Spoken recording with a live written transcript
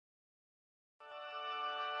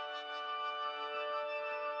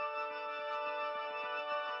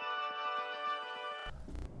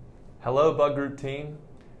Hello Bug Group team.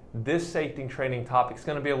 This safety training topic is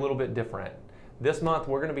going to be a little bit different. This month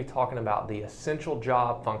we're going to be talking about the essential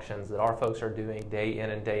job functions that our folks are doing day in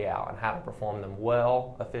and day out and how to perform them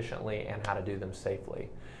well, efficiently, and how to do them safely.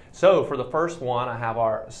 So for the first one, I have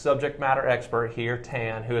our subject matter expert here,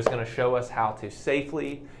 Tan, who is going to show us how to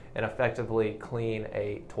safely and effectively clean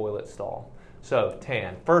a toilet stall. So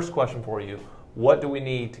Tan, first question for you, what do we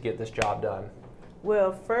need to get this job done?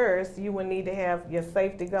 Well, first, you will need to have your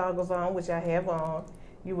safety goggles on, which I have on.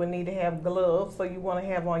 You will need to have gloves, so you want to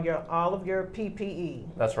have on all of your PPE.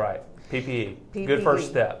 That's right, PPE. Good first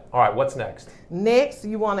step. All right, what's next? Next,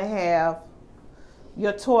 you want to have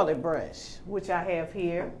your toilet brush, which I have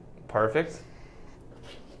here. Perfect.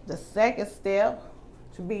 The second step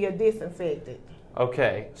should be your disinfectant.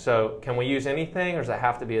 Okay, so can we use anything, or does it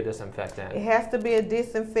have to be a disinfectant? It has to be a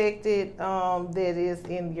disinfectant that is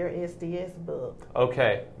in your SDS book.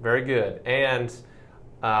 Okay, very good. And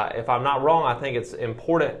if I'm not wrong, I think it's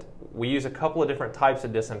important. We use a couple of different types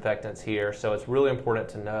of disinfectants here, so it's really important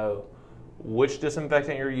to know which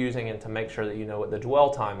disinfectant you're using and to make sure that you know what the dwell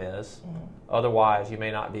time is. Mm-hmm. Otherwise, you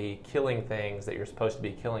may not be killing things that you're supposed to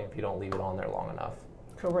be killing if you don't leave it on there long enough.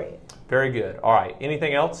 Correct. Very good. All right,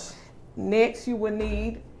 anything else? Next, you will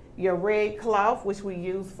need your red cloth, which we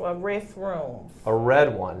use for restrooms. A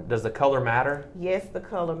red one. Does the color matter? Yes, the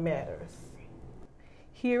color matters.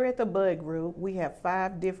 Here at the Bug Group, we have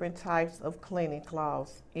 5 different types of cleaning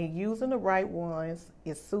cloths, and using the right ones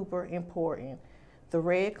is super important. The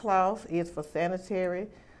red cloth is for sanitary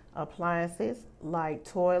appliances like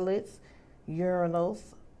toilets,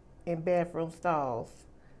 urinals, and bathroom stalls.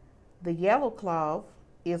 The yellow cloth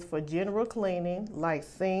is for general cleaning like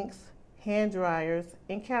sinks, hand dryers,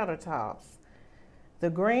 and countertops.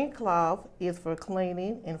 The green cloth is for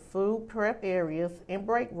cleaning in food prep areas and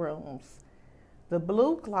break rooms. The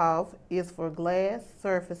blue cloth is for glass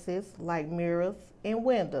surfaces like mirrors and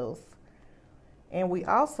windows. And we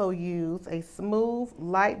also use a smooth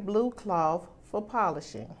light blue cloth for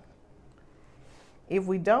polishing. If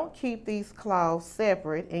we don't keep these cloths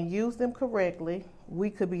separate and use them correctly,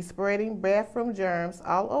 we could be spreading bathroom germs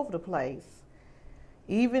all over the place.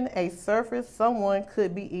 Even a surface someone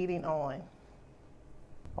could be eating on.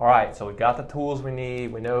 All right, so we've got the tools we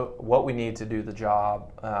need. We know what we need to do the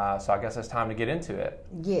job. So I guess it's time to get into it.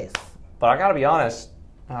 Yes. But I gotta be honest,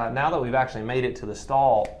 now that we've actually made it to the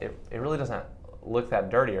stall, it really doesn't look that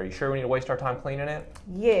dirty. Are you sure we need to waste our time cleaning it?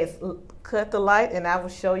 Yes, cut the light and I will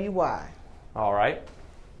show you why. All right.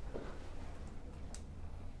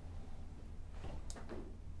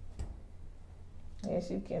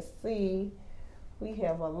 As you can see, we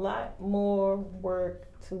have a lot more work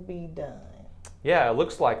to be done. Yeah, it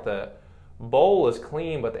looks like the bowl is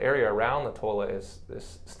clean, but the area around the toilet is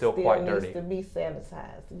still quite dirty. Still needs to be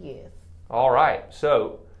sanitized, yes. All right,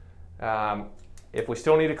 so if we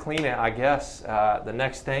still need to clean it, I guess the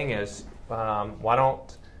next thing is why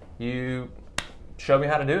don't you show me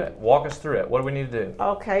how to do it? Walk us through it. What do we need to do?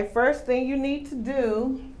 Okay, first thing you need to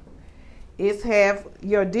do is have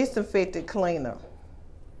your disinfectant cleaner.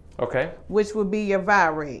 Okay. Which would be your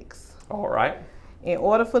Virex. All right. In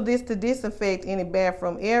order for this to disinfect any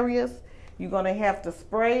bathroom areas, you're going to have to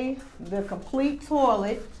spray the complete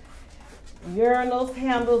toilet, urinals,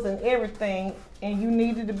 handles, and everything, and you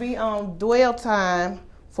need it to be on dwell time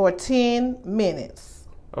for 10 minutes.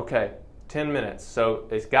 Okay, 10 minutes. So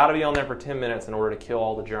it's got to be on there for 10 minutes in order to kill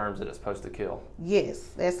all the germs that it's supposed to kill. Yes,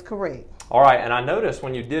 that's correct. All right, and I noticed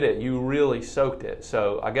when you did it, you really soaked it.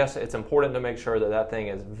 So I guess it's important to make sure that that thing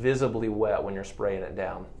is visibly wet when you're spraying it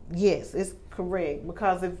down. Yes, it's correct,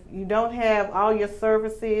 because if you don't have all your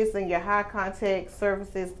surfaces and your high contact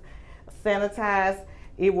surfaces sanitized,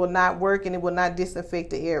 it will not work and it will not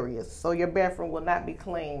disinfect the areas. So your bathroom will not be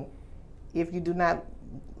clean if you do not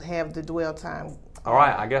have the dwell time. All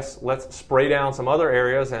right, I guess let's spray down some other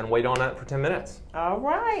areas and wait on that for 10 minutes. All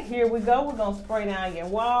right, here we go. We're going to spray down your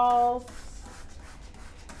walls.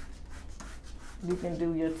 You can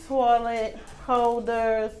do your toilet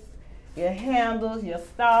holders, your handles, your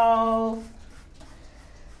stalls.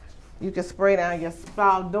 You can spray down your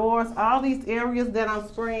stall doors. All these areas that I'm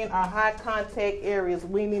spraying are high contact areas,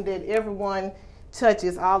 meaning that everyone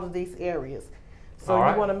touches all of these areas. So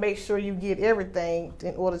you want to make sure you get everything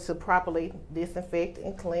in order to properly disinfect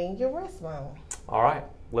and clean your restroom. All right,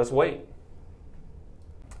 let's wait.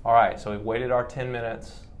 All right, so we've waited our 10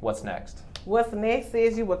 minutes. What's next? What's next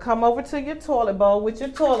is you will come over to your toilet bowl with your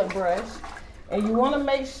toilet brush, and you want to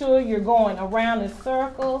make sure you're going around in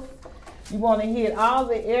circles. You want to hit all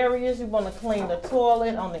the areas. You want to clean the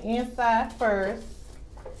toilet on the inside first.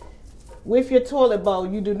 With your toilet bowl,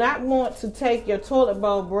 you do not want to take your toilet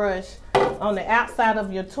bowl brush on the outside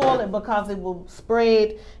of your toilet because it will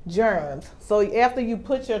spread germs. So after you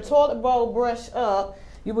put your toilet bowl brush up,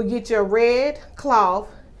 you will get your red cloth,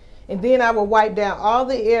 and then I will wipe down all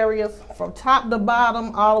the areas from top to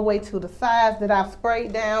bottom all the way to the sides that I've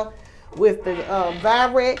sprayed down with the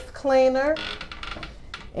Virex cleaner.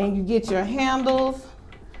 And you get your handles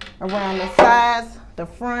around the sides, the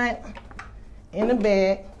front, and the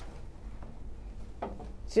back.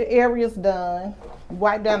 Your area's done.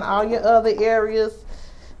 Wipe down all your other areas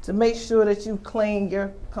to make sure that you clean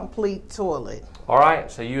your complete toilet. All right,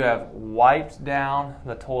 so you have wiped down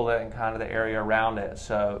the toilet and kind of the area around it.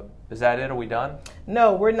 So is that it? Are we done?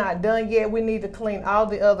 No, we're not done yet. We need to clean all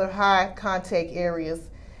the other high contact areas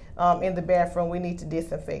in the bathroom. We need to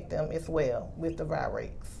disinfect them as well with the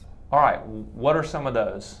Virex. All right, what are some of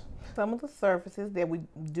those? Some of the surfaces that we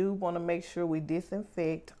do want to make sure we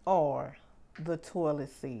disinfect are the toilet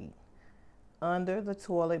seat, under the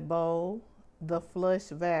toilet bowl, the flush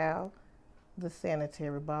valve, the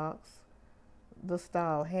sanitary box, the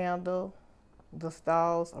stall handle, the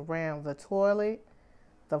stalls around the toilet,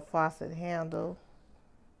 the faucet handle,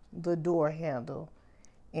 the door handle,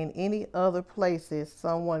 and any other places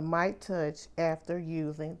someone might touch after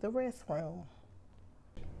using the restroom.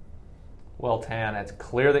 Well, Tan, it's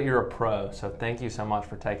clear that you're a pro, so thank you so much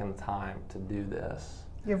for taking the time to do this.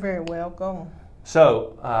 You're very welcome.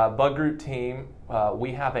 So, Bug Group team,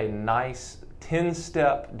 we have a nice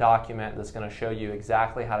 10-step document that's going to show you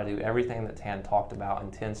exactly how to do everything that Tan talked about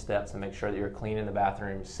in 10 steps and make sure that you're cleaning the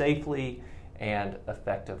bathroom safely and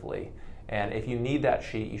effectively. And if you need that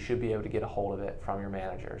sheet, you should be able to get a hold of it from your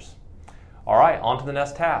managers. All right, on to the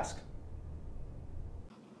next task.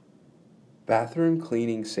 Bathroom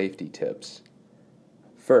cleaning safety tips.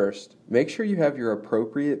 First, make sure you have your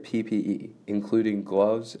appropriate PPE, including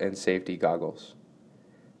gloves and safety goggles.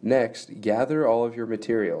 Next, gather all of your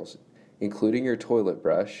materials, including your toilet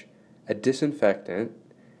brush, a disinfectant,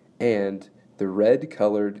 and the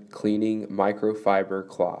red-colored cleaning microfiber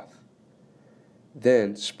cloth.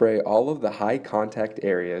 Then, spray all of the high contact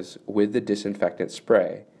areas with the disinfectant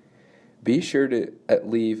spray. Be sure to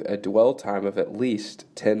leave a dwell time of at least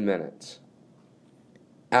 10 minutes.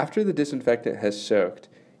 After the disinfectant has soaked,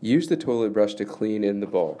 use the toilet brush to clean in the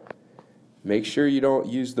bowl. Make sure you don't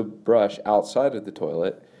use the brush outside of the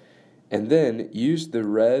toilet, and then use the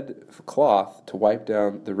red cloth to wipe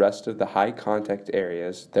down the rest of the high contact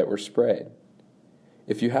areas that were sprayed.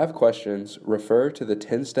 If you have questions, refer to the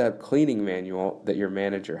 10-step cleaning manual that your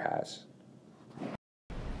manager has.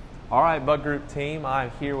 All right, Bug Group team,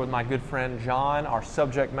 I'm here with my good friend John, our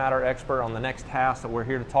subject matter expert on the next task that we're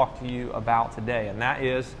here to talk to you about today, and that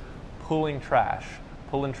is pulling trash.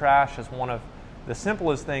 Pulling trash is one of the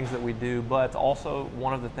simplest things that we do, but it's also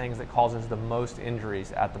one of the things that causes the most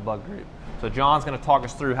injuries at the Bug Group. So John's going to talk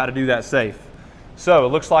us through how to do that safe. So it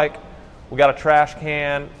looks like we got a trash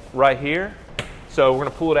can right here. So we're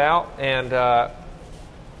going to pull it out, and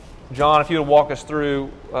John, if you would walk us through,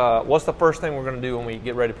 what's the first thing we're going to do when we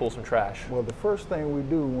get ready to pull some trash? Well, the first thing we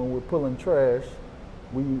do when we're pulling trash,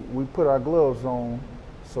 we put our gloves on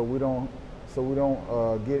so we don't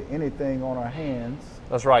get anything on our hands.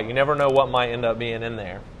 That's right. You never know what might end up being in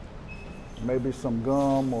there. Maybe some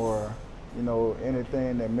gum or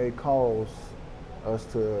anything that may cause us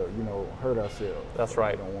to hurt ourselves. That's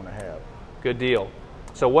right. We don't want to have. Good deal.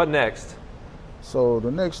 So what next? So the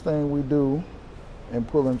next thing we do in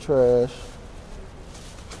pulling trash,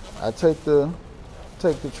 I take the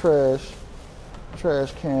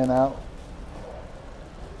trash can out.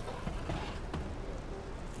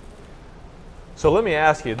 So let me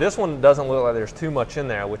ask you, this one doesn't look like there's too much in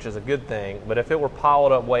there, which is a good thing, but if it were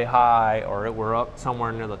piled up way high or it were up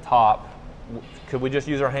somewhere near the top, could we just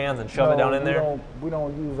use our hands and shove it down in there? We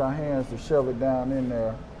don't use our hands to shove it down in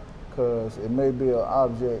there because it may be an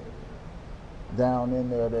object down in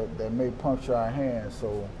there that may puncture our hands.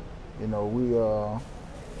 So, we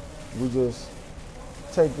just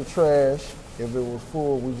take the trash. If it was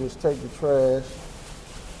full, we just take the trash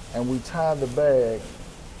and we tie the bag.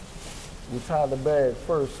 We tie the bag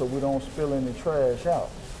first so we don't spill any trash out.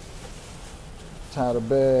 Tie the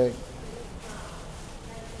bag.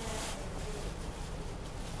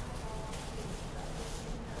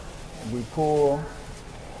 We pull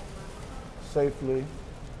safely.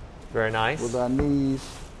 Very nice. With our knees,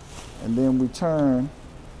 and then we turn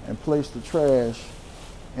and place the trash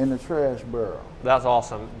in the trash barrel. That's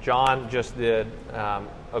awesome. John just did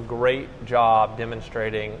a great job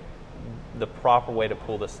demonstrating the proper way to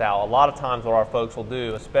pull this out. A lot of times what our folks will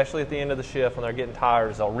do, especially at the end of the shift when they're getting tired,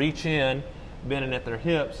 is they'll reach in, bending at their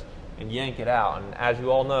hips, and yank it out. And as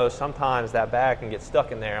you all know, sometimes that bag can get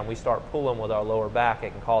stuck in there, and we start pulling with our lower back.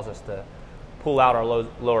 It can cause us to pull out our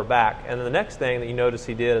lower back. And then the next thing that you notice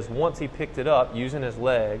he did is once he picked it up using his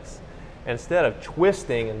legs, instead of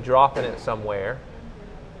twisting and dropping it somewhere,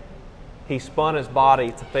 he spun his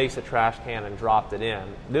body to face a trash can and dropped it in.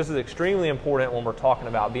 This is extremely important when we're talking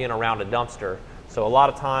about being around a dumpster. So a lot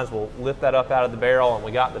of times we'll lift that up out of the barrel and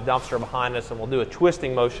we got the dumpster behind us and we'll do a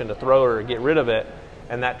twisting motion to throw it or get rid of it.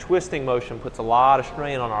 And that twisting motion puts a lot of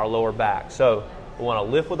strain on our lower back. So we want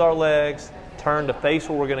to lift with our legs, turn to face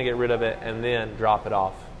where we're going to get rid of it, and then drop it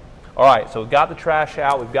off. All right, so we've got the trash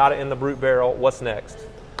out, we've got it in the brute barrel. What's next?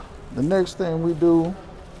 The next thing we do,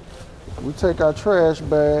 we take our trash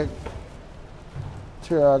bag,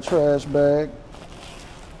 tear our trash bag,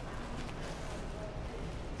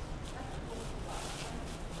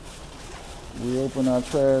 we open our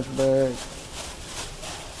trash bag,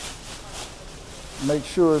 make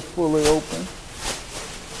sure it's fully open,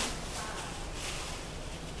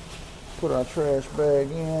 put our trash bag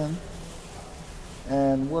in,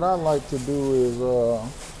 and what I like to do is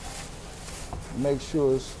make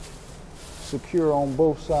sure it's secure on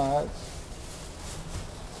both sides,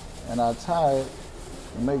 and I tie it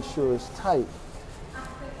and make sure it's tight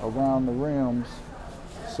around the rims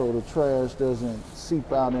so the trash doesn't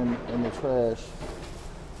seep out in the trash.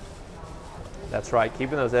 That's right,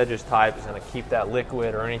 keeping those edges tight is going to keep that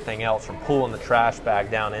liquid or anything else from pulling the trash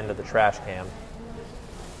bag down into the trash can.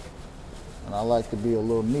 And I like to be a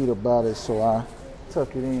little neat about it, so I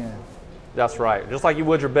tuck it in. That's right, just like you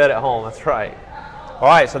would your bed at home, that's right. All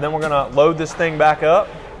right, so then we're going to load this thing back up.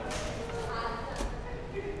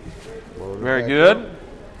 Very good.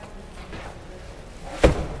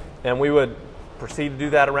 And we would proceed to do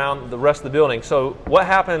that around the rest of the building. So what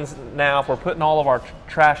happens now if we're putting all of our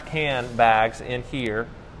trash can bags in here?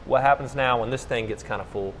 What happens now when this thing gets kind of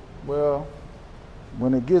full? Well,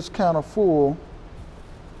 when it gets kind of full,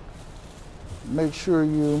 make sure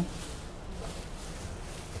you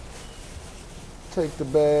take the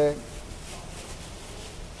bag.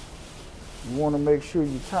 You want to make sure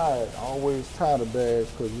you tie it. Always tie the bags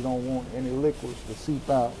because you don't want any liquids to seep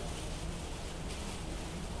out.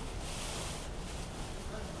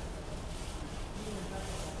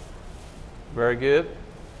 Very good.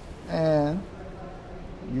 And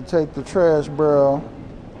you take the trash barrel,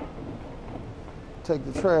 to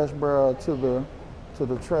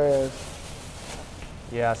the trash.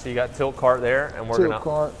 Yeah, so you got tilt cart there, and we're going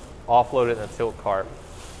to offload it in a tilt cart.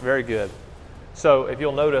 Very good. So if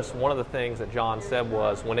you'll notice, one of the things that John said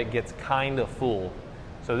was when it gets kind of full.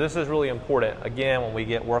 So this is really important. Again, when we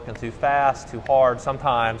get working too fast, too hard,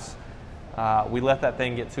 sometimes we let that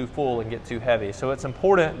thing get too full and get too heavy. So it's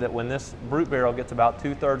important that when this brute barrel gets about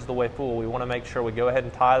 2/3 of the way full, we want to make sure we go ahead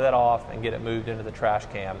and tie that off and get it moved into the trash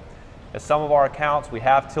can. At some of our accounts, we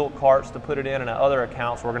have tilt carts to put it in, and at other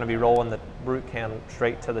accounts, we're going to be rolling the brute can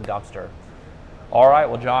straight to the dumpster. All right,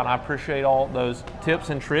 well, John, I appreciate all those tips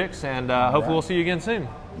and tricks, and hopefully we'll see you again soon.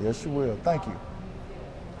 Yes, you will. Thank you.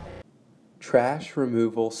 Trash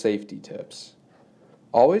removal safety tips.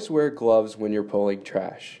 Always wear gloves when you're pulling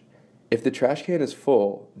trash. If the trash can is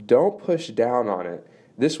full, don't push down on it.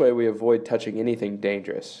 This way we avoid touching anything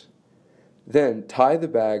dangerous. Then tie the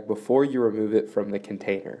bag before you remove it from the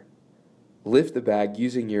container. Lift the bag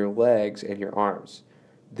using your legs and your arms.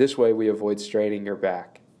 This way we avoid straining your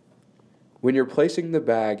back. When you're placing the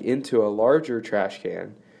bag into a larger trash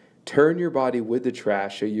can, turn your body with the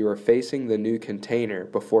trash so you are facing the new container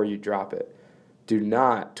before you drop it. Do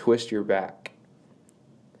not twist your back.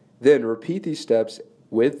 Then repeat these steps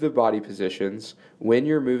with the body positions when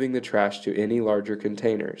you're moving the trash to any larger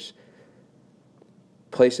containers.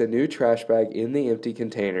 Place a new trash bag in the empty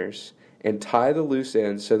containers and tie the loose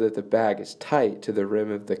ends so that the bag is tight to the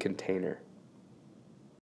rim of the container.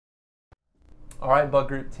 All right, Bug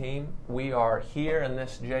Group team, we are here in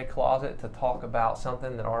this J closet to talk about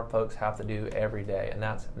something that our folks have to do every day, and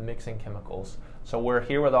that's mixing chemicals. So we're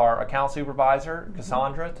here with our account supervisor,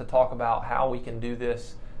 Cassandra, to talk about how we can do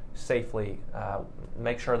this safely.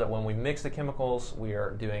 Make sure that when we mix the chemicals, we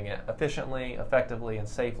are doing it efficiently, effectively, and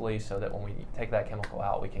safely so that when we take that chemical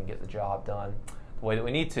out, we can get the job done the way that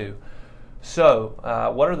we need to. So,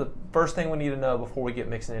 what are the first thing we need to know before we get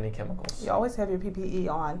mixing any chemicals? You always have your PPE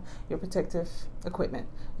on, your protective equipment,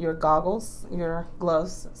 your goggles, your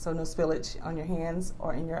gloves, so no spillage on your hands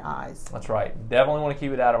or in your eyes. That's right. Definitely want to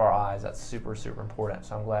keep it out of our eyes. That's super, super important.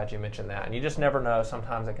 So I'm glad you mentioned that. And you just never know.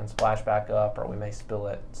 Sometimes it can splash back up or we may spill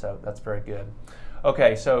it. So that's very good.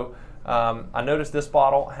 Okay, so I noticed this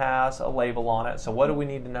bottle has a label on it. So what do we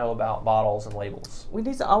need to know about bottles and labels? We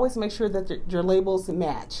need to always make sure that your labels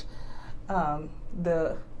match.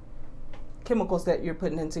 The chemicals that you're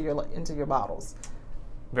putting into your bottles.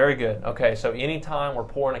 Very good. Okay, so anytime we're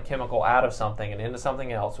pouring a chemical out of something and into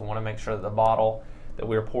something else, we want to make sure that the bottle that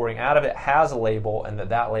we're pouring out of it has a label, and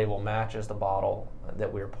that label matches the bottle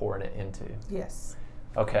that we're pouring it into. Yes.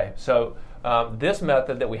 Okay, so this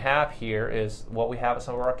method that we have here is what we have at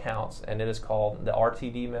some of our accounts, and it is called the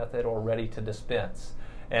RTD method, or ready to dispense.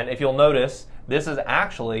 And if you'll notice, this is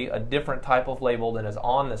actually a different type of label than is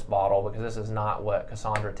on this bottle, because this is not what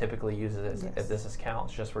Cassandra typically uses at this account.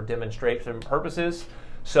 It's just for demonstration purposes.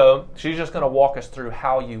 So she's just going to walk us through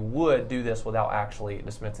how you would do this without actually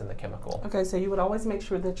dispensing the chemical. Okay, so you would always make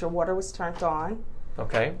sure that your water was turned on.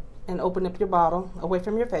 Okay. And open up your bottle away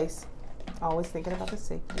from your face. Always thinking about the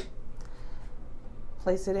safety.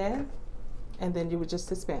 Place it in, and then you would just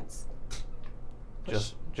dispense.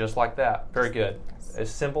 Just like that. Very good. As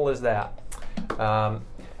simple as that.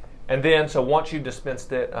 And then, so once you've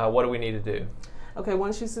dispensed it, what do we need to do? Okay,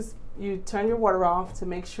 once you turn your water off to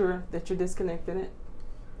make sure that you're disconnecting it.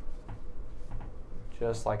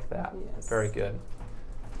 Just like that. Yes. Very good.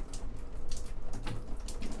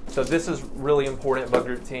 So this is really important, Bug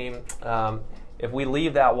Group team. If we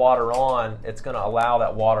leave that water on, it's going to allow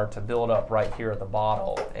that water to build up right here at the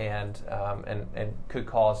bottle, and could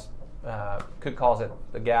cause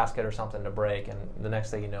the gasket or something to break, and the next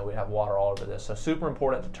thing you know, we have water all over this. So super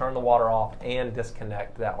important to turn the water off and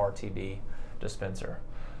disconnect that RTD dispenser.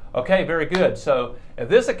 Okay, very good. So at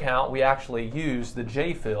this account, we actually use the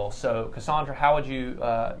J-fill. So Cassandra, how would you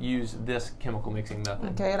use this chemical mixing method?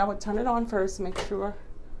 Okay, and I would turn it on first, make sure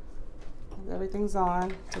everything's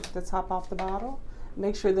on. Take the top off the bottle.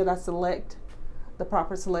 Make sure that I select the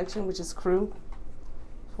proper selection, which is Crew,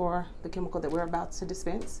 for the chemical that we're about to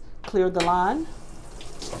dispense. Clear the line.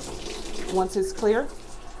 Once it's clear,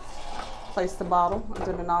 place the bottle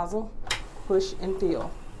under the nozzle, push and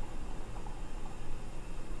fill.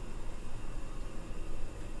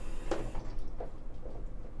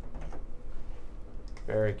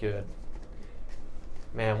 Very good.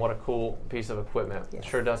 Man, what a cool piece of equipment. Yes. It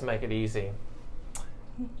sure does make it easy.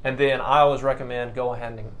 And then I always recommend go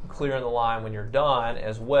ahead and clearing the line when you're done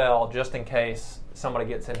as well, just in case somebody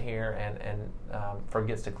gets in here and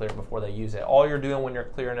forgets to clear it before they use it. All you're doing when you're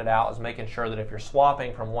clearing it out is making sure that if you're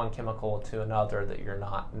swapping from one chemical to another, that you're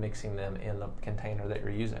not mixing them in the container that you're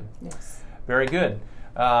using. Yes. Very good.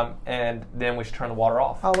 And then we should turn the water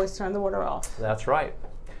off. Always turn the water off. That's right.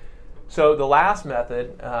 So the last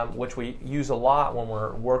method, which we use a lot when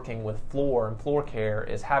we're working with floor and floor care,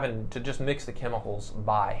 is having to just mix the chemicals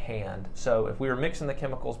by hand. So if we were mixing the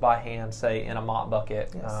chemicals by hand, say in a mop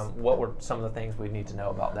bucket, Yes. what were some of the things we need to know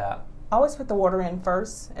about that? Always put the water in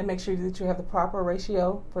first and make sure that you have the proper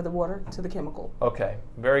ratio for the water to the chemical. Okay,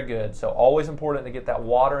 very good. So always important to get that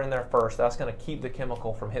water in there first. That's going to keep the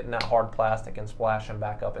chemical from hitting that hard plastic and splashing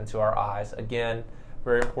back up into our eyes. Again,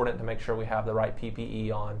 very important to make sure we have the right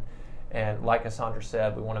PPE on. And like Cassandra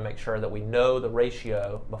said, we want to make sure that we know the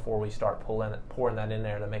ratio before we start pouring that in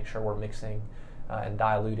there to make sure we're mixing and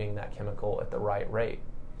diluting that chemical at the right rate.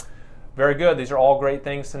 Very good. These are all great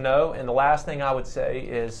things to know. And the last thing I would say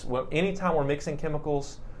is anytime we're mixing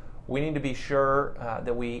chemicals, we need to be sure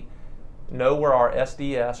that we know where our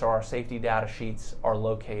SDS or our safety data sheets are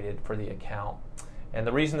located for the account. And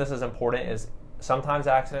the reason this is important is sometimes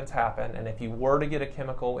accidents happen, and if you were to get a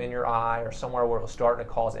chemical in your eye or somewhere where it was starting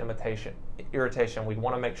to cause irritation, we'd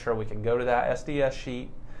want to make sure we can go to that SDS sheet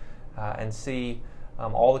and see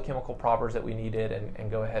all the chemical properties that we needed and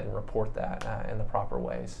go ahead and report that in the proper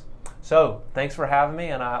ways. So thanks for having me,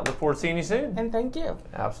 and I look forward to seeing you soon. And thank you.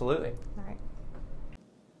 Absolutely. All right.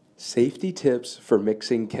 Safety tips for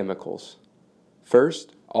mixing chemicals.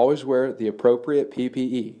 First, always wear the appropriate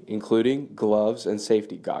PPE, including gloves and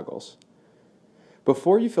safety goggles.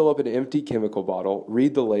 Before you fill up an empty chemical bottle,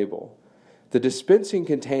 read the label. The dispensing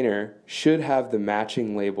container should have the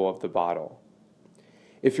matching label of the bottle.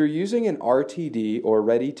 If you're using an RTD or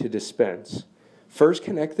ready to dispense, first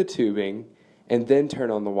connect the tubing and then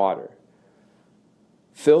turn on the water.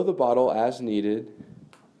 Fill the bottle as needed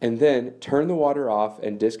and then turn the water off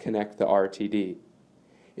and disconnect the RTD.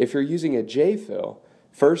 If you're using a J-fill,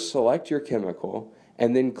 first select your chemical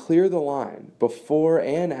and then clear the line before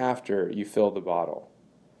and after you fill the bottle.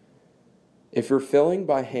 If you're filling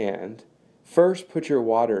by hand, first put your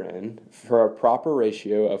water in for a proper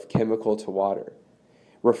ratio of chemical to water.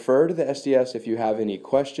 Refer to the SDS if you have any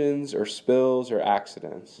questions or spills or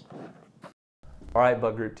accidents. All right,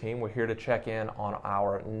 Bug Group team, we're here to check in on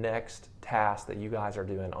our next task that you guys are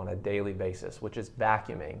doing on a daily basis, which is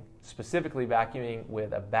vacuuming, specifically vacuuming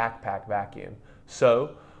with a backpack vacuum.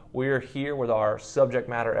 So we're here with our subject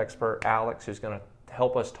matter expert, Alex, who's going to to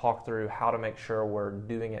help us talk through how to make sure we're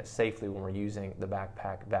doing it safely when we're using the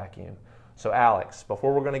backpack vacuum. So Alex,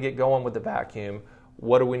 before we're going to get going with the vacuum,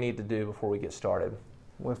 what do we need to do before we get started?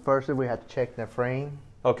 Well, firstly, we have to check the frame.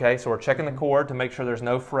 Okay, so we're checking the cord to make sure there's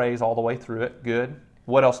no frays all the way through it. Good.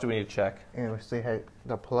 What else do we need to check? And we see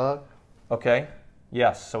the plug. Okay.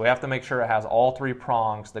 Yes, so we have to make sure it has all 3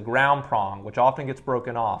 prongs, the ground prong, which often gets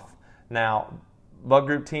broken off. Now, Bug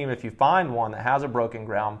Group team, if you find one that has a broken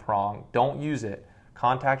ground prong, don't use it.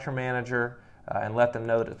 Contact your manager and let them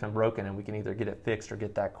know that it's been broken, and we can either get it fixed or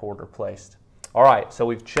get that cord replaced. All right, so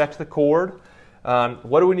we've checked the cord.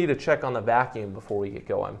 What do we need to check on the vacuum before we get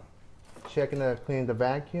going? Checking to clean the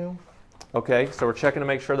vacuum. Okay, so we're checking to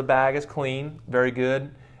make sure the bag is clean. Very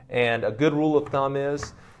good. And a good rule of thumb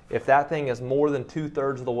is if that thing is more than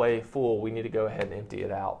 2/3 of the way full, we need to go ahead and empty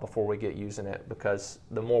it out before we get using it, because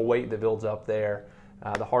the more weight that builds up there,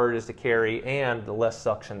 the harder it is to carry and the less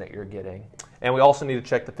suction that you're getting. And we also need to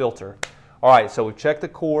check the filter. All right, so we've checked the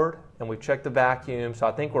cord and we've checked the vacuum, so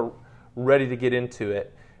I think we're ready to get into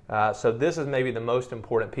it. So this is maybe the most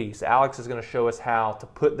important piece. Alex is going to show us how to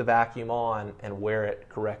put the vacuum on and wear it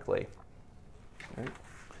correctly. Okay.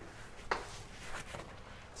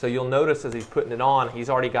 So you'll notice as he's putting it on, he's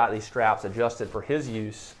already got these straps adjusted for his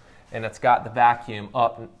use, and it's got the vacuum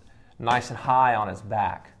up nice and high on his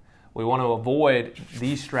back. We want to avoid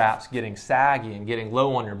these straps getting saggy and getting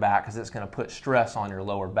low on your back, because it's going to put stress on your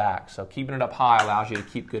lower back. So keeping it up high allows you to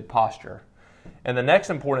keep good posture. And the next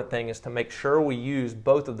important thing is to make sure we use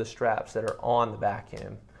both of the straps that are on the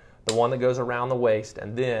vacuum. The one that goes around the waist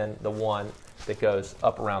and then the one that goes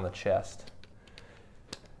up around the chest.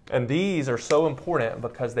 And these are so important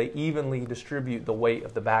because they evenly distribute the weight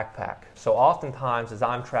of the backpack. So oftentimes as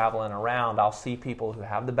I'm traveling around, I'll see people who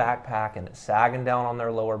have the backpack and it's sagging down on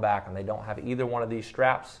their lower back and they don't have either one of these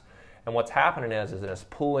straps. And what's happening is that it's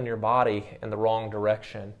pulling your body in the wrong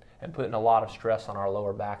direction and putting a lot of stress on our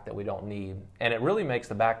lower back that we don't need. And it really makes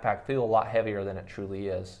the backpack feel a lot heavier than it truly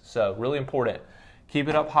is. So really important. Keep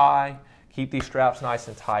it up high, keep these straps nice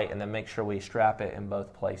and tight, and then make sure we strap it in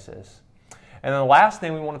both places. And then the last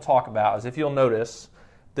thing we want to talk about is, if you'll notice,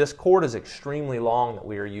 this cord is extremely long that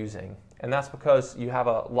we are using. And that's because you have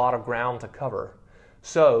a lot of ground to cover.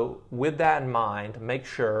 So with that in mind, make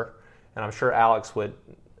sure, and I'm sure Alex would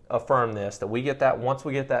affirm this, that we get that, once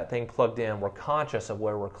we get that thing plugged in, we're conscious of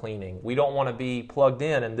where we're cleaning. We don't want to be plugged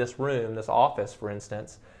in this room, this office for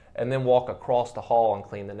instance, and then walk across the hall and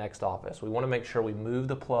clean the next office. We want to make sure we move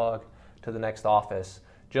the plug to the next office,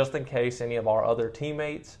 just in case any of our other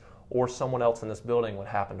teammates or someone else in this building would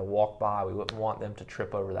happen to walk by. We wouldn't want them to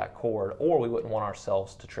trip over that cord, or we wouldn't want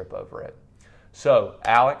ourselves to trip over it. So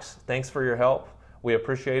Alex, thanks for your help. We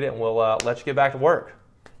appreciate it, and we'll let you get back to work.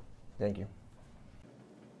 Thank you.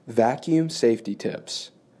 Vacuum safety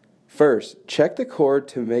tips. First, check the cord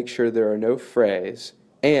to make sure there are no frays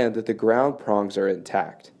and that the ground prongs are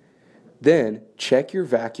intact. Then, check your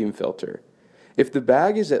vacuum filter. If the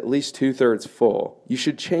bag is at least 2/3 full, you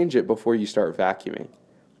should change it before you start vacuuming.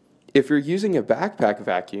 If you're using a backpack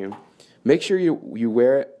vacuum, make sure you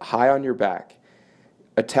wear it high on your back.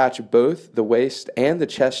 Attach both the waist and the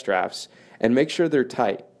chest straps and make sure they're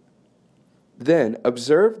tight. Then,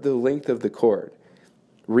 observe the length of the cord.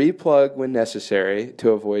 Replug when necessary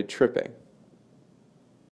to avoid tripping.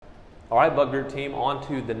 All right, Bug Group team, on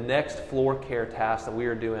to the next floor care task that we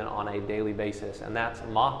are doing on a daily basis, and that's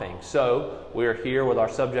mopping. So we are here with our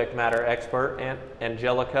subject matter expert,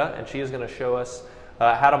 Angelica, and she is going to show us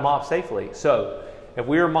how to mop safely. So if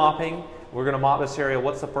we are mopping, we're going to mop this area.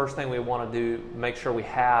 What's the first thing we want to do? Make sure we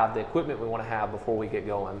have the equipment we want to have before we get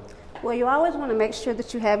going. Well, you always want to make sure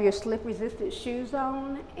that you have your slip-resistant shoes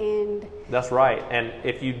on, and that's right. And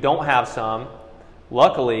if you don't have some,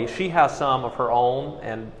 luckily she has some of her own,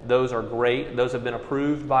 and those are great. Those have been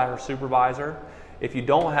approved by her supervisor. If you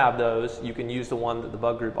don't have those, you can use the one that the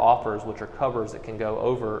Bug Group offers, which are covers that can go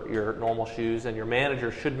over your normal shoes, and your manager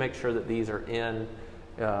should make sure that these are in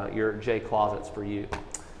your J closets for you.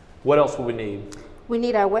 What else would we need? we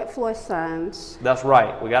need our wet floor signs. That's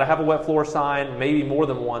right. We got to have a wet floor sign, maybe more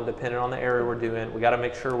than one, depending on the area we're doing. We got to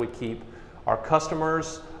make sure we keep our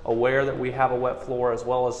customers aware that we have a wet floor, as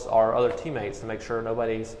well as our other teammates, to make sure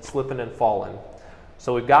nobody's slipping and falling.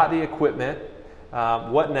 So we've got the equipment.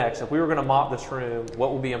 What next? If we were going to mop this room,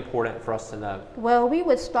 what would be important for us to know? Well, we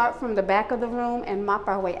would start from the back of the room and mop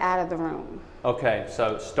our way out of the room. Okay,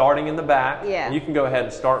 so starting in the back. Yeah. You can go ahead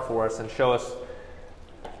and start for us and show us,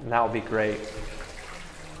 and that would be great.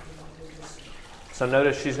 So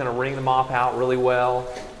notice she's going to wring the mop out really well,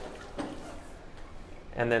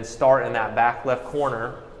 and then start in that back left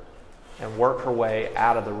corner and work her way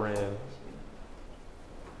out of the room.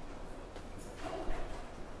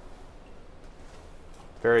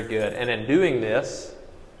 Very good. And in doing this,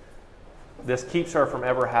 this keeps her from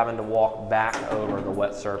ever having to walk back over the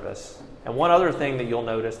wet surface. And one other thing that you'll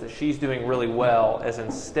notice that she's doing really well is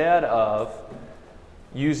instead of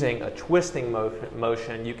using a twisting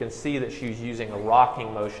motion, you can see that she's using a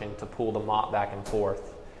rocking motion to pull the mop back and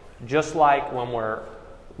forth. Just like when we're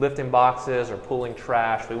lifting boxes or pulling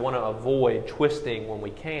trash, we want to avoid twisting when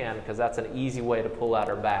we can because that's an easy way to pull out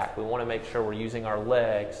our back. We want to make sure we're using our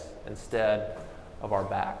legs instead of our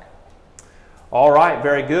back. All right,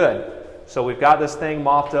 very good. So we've got this thing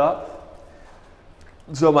mopped up.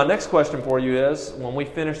 So my next question for you is, when we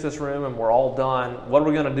finish this room and we're all done, what are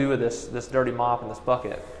we going to do with this dirty mop and this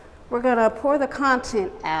bucket? We're going to pour the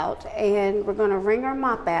content out, and we're going to wring our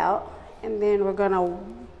mop out, and then we're going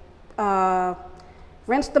to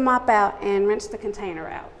rinse the mop out and rinse the container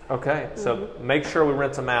out. Okay, so make sure we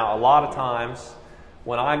rinse them out. A lot of times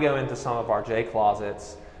when I go into some of our J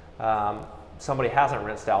closets, somebody hasn't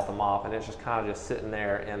rinsed out the mop and it's just kind of just sitting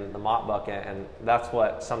there in the mop bucket, and that's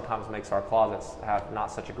what sometimes makes our closets have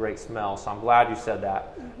not such a great smell. So I'm glad you said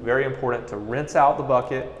that. Very important to rinse out the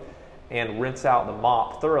bucket and rinse out the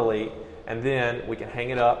mop thoroughly, and then we can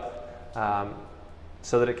hang it up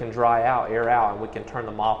so that it can dry out, air out, and we can turn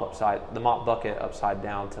the mop bucket upside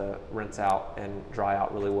down to rinse out and dry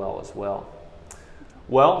out really well as well.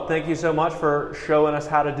 Well, thank you so much for showing us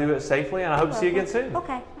how to do it safely, and I hope to see you again soon.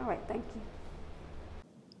 Okay, all right, thank you.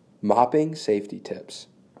 Mopping safety tips.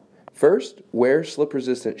 First, wear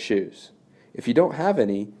slip-resistant shoes. If you don't have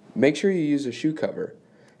any, make sure you use a shoe cover.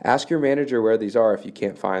 Ask your manager where these are if you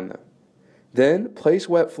can't find them. Then, place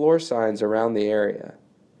wet floor signs around the area.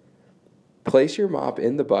 Place your mop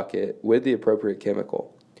in the bucket with the appropriate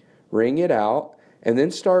chemical. Wring it out, and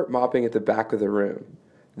then start mopping at the back of the room.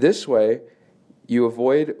 This way, you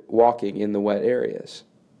avoid walking in the wet areas.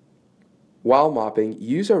 While mopping,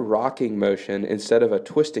 use a rocking motion instead of a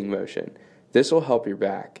twisting motion. This will help your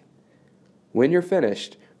back. When you're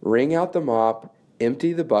finished, wring out the mop,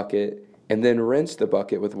 empty the bucket, and then rinse the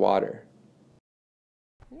bucket with water.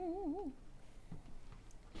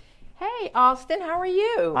 Hey, Austin, how are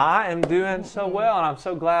you? I am doing so well, and I'm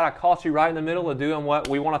so glad I caught you right in the middle of doing what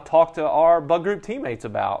we want to talk to our Bug Group teammates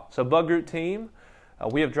about. So Bug Group team,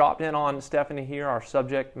 we have dropped in on Stephanie here, our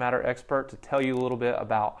subject matter expert, to tell you a little bit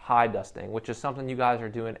about high dusting, which is something you guys are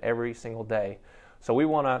doing every single day. So we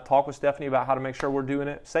want to talk with Stephanie about how to make sure we're doing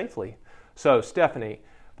it safely. So Stephanie,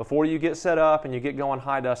 before you get set up and you get going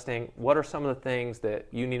high dusting, what are some of the things that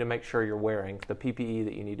you need to make sure you're wearing, the PPE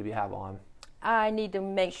that you need to have on? I need to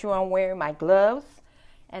make sure I'm wearing my gloves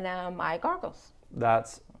and my goggles.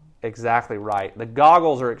 That's exactly right. The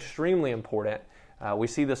goggles are extremely important. We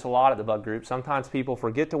see this a lot at the Bug Group. Sometimes people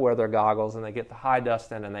forget to wear their goggles and they get the high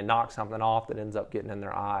dusting and they knock something off that ends up getting in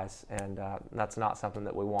their eyes, and that's not something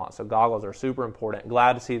that we want. So goggles are super important.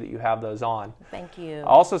 Glad to see that you have those on. Thank you. I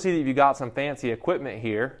also see that you've got some fancy equipment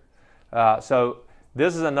here. So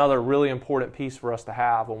this is another really important piece for us to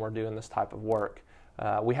have when we're doing this type of work.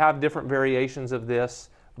 We have different variations of this,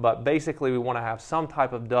 but basically we want to have some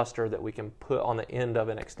type of duster that we can put on the end of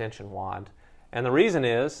an extension wand. And the reason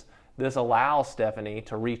is, this allows Stephanie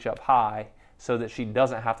to reach up high so that she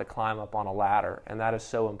doesn't have to climb up on a ladder, and that is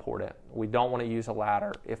so important. We don't want to use a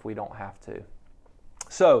ladder if we don't have to.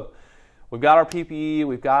 So we've got our PPE,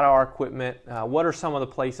 we've got our equipment. What are some of the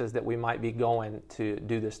places that we might be going to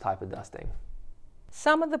do this type of dusting?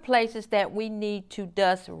 Some of the places that we need to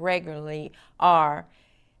dust regularly are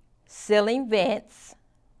ceiling vents,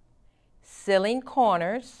 ceiling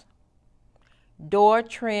corners, door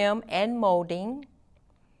trim and molding,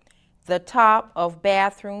 the top of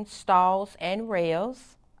bathroom stalls and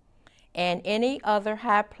rails, and any other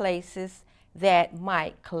high places that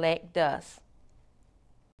might collect dust.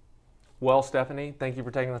 Well, Stephanie, thank you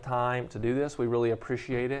for taking the time to do this. We really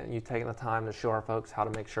appreciate it, and you taking the time to show our folks how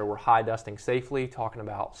to make sure we're high dusting safely, talking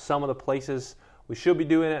about some of the places we should be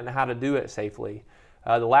doing it and how to do it safely.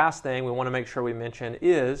 The last thing we want to make sure we mention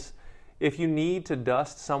is, if you need to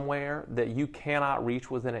dust somewhere that you cannot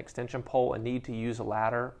reach with an extension pole and need to use a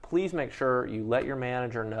ladder, please make sure you let your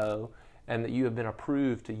manager know and that you have been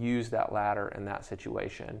approved to use that ladder in that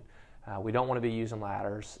situation. We don't want to be using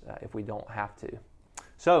ladders if we don't have to.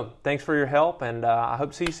 So, thanks for your help, and I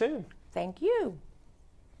hope to see you soon. Thank you.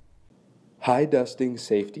 High dusting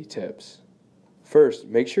safety tips. First,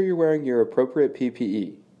 make sure you're wearing your appropriate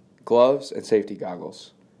PPE, gloves, and safety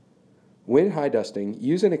goggles. When high dusting,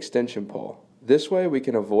 use an extension pole. This way we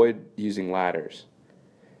can avoid using ladders.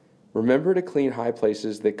 Remember to clean high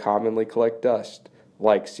places that commonly collect dust,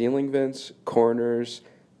 like ceiling vents, corners,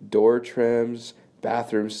 door trims,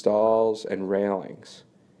 bathroom stalls, and railings.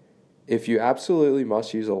 If you absolutely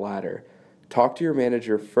must use a ladder, Talk to your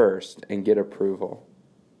manager first and get approval.